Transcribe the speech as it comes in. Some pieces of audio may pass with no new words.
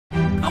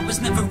was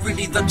never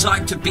really the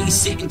type to be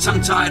sitting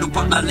tongue-tied or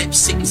but my lips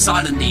sitting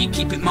silently,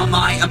 keeping my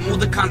mind. I'm more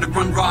the kind of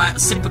run riot,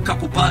 sip a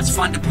couple buds,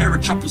 find a pair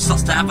of trouble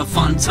slots to have a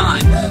fun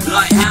time.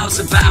 Like how's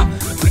about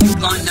when you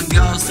blind them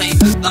girls, they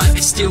look like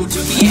they still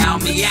do meow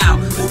meow,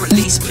 or at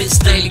least piss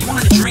daily.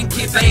 Wanna drink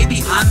it,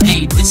 baby? I'm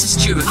Ade, this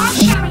is Stuart. I'm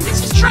Sharon,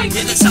 this is Tracy.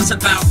 Yeah, that sounds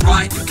about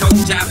right. The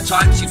coked out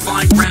types you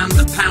find round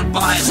the pound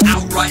buyers,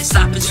 outright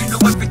slappers, you know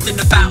everything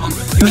about them.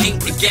 You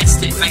ain't guessed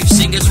it. Fave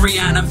singers,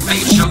 Rihanna,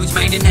 fave shows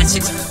made in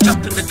Essex.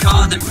 Jump in the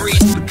car, then breathe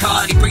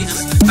Bacardi,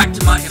 breathes back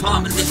to my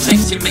apartment, then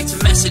text you, makes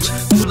a message.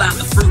 Pull out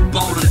the fruit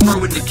bowl and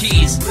throw in the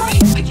keys.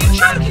 Wait, are you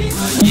joking?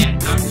 Yeah,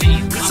 don't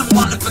leave. Cause I'm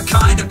one of a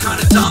kind, I'm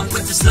kinda done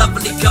with this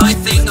lovely guy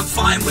thing. I'm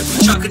fine with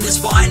me chugging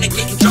this wine and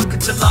getting drunk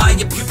until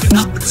you're puking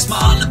up with a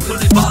smile and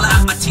pulling ball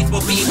out my teeth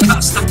while being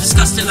cussed. I'm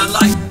disgusting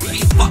alive,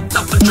 being fucked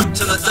up and drunk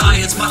till I die.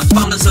 As much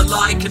fun as I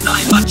like, and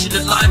I'm munching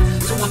it live.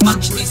 So I'm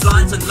munching these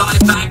lines and lie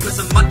back, cause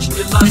I'm munching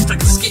your lines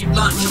like a skip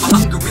lunch. I'm a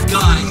hungry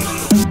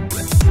guy.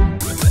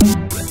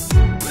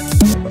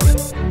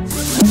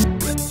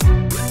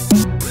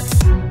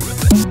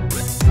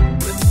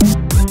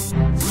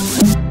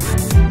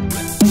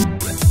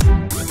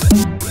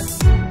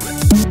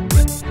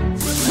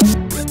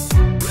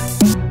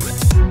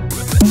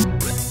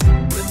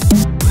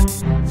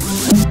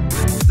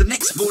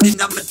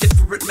 I'm a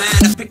different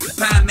man, I pick a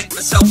pan, make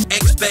myself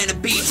eggs, ban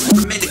and beats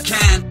from in a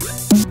can.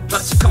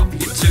 Plus a copy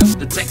or two,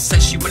 the text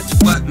says she went to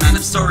work, man,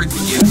 I'm sorry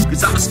for you.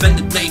 Cause I'ma spend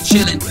the day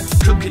chilling,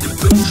 cooking and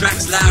boom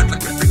tracks loud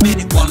like every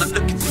minute while I'm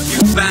looking for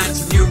new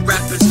bands and new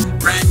rappers.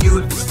 Brand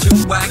new if it's too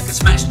whack, I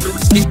smash through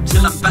and skip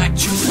till I'm back,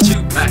 choose a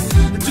 2-pack.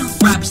 The dude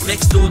raps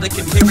next door, they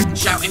can hear it and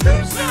shouting,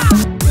 who's that?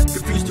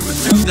 Confused to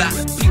do that,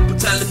 people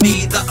telling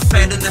me that I'm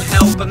better than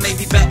hell, but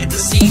maybe better to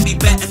see me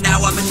better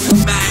now. I'm a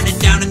new man and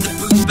down in the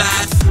booth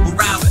bad, or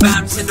out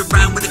bouncing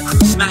around with a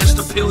crew smashed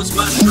on pills,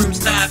 mushrooms,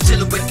 stab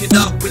till I waking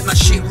up with my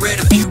shit red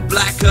and puke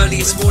black.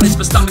 Earliest mornings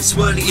my stomach's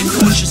swirly and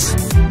nauseous.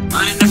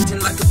 I ain't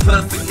acting like a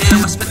perfect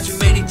now, I spent too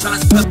many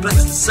times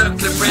perplexed and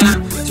circling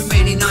round. Too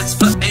many nights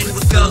but end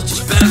with girls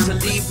just bound to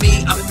leave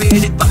me. I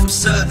feared it but I'm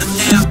certain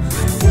now.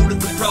 All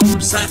of the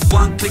problems had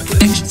one click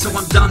connection, so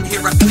I'm done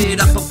here, I cleared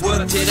up, I've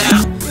worked it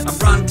out. I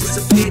run,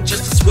 disappear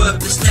just to swerve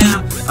this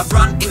now. I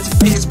run into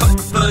peers but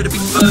prefer to be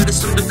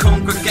furthest from the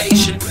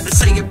congregation. They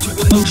say I'm too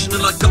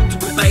emotional, I got to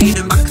obey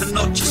them. I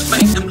cannot just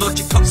fake them,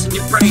 logic pops in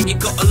your brain. You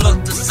got a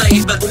lot to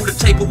say, but all the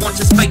table wants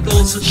is fake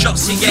laws and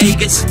shots of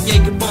Jaegers.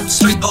 Jaeger bombs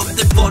straight off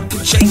the vodka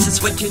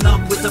chasers. Waking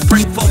up with a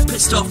brain fog,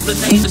 pissed off the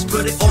neighbors.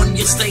 Put it on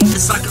your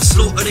status like I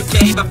slaughtered a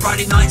game. But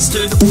Friday nights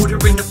turn to order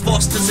in the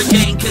Fosters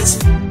again, cause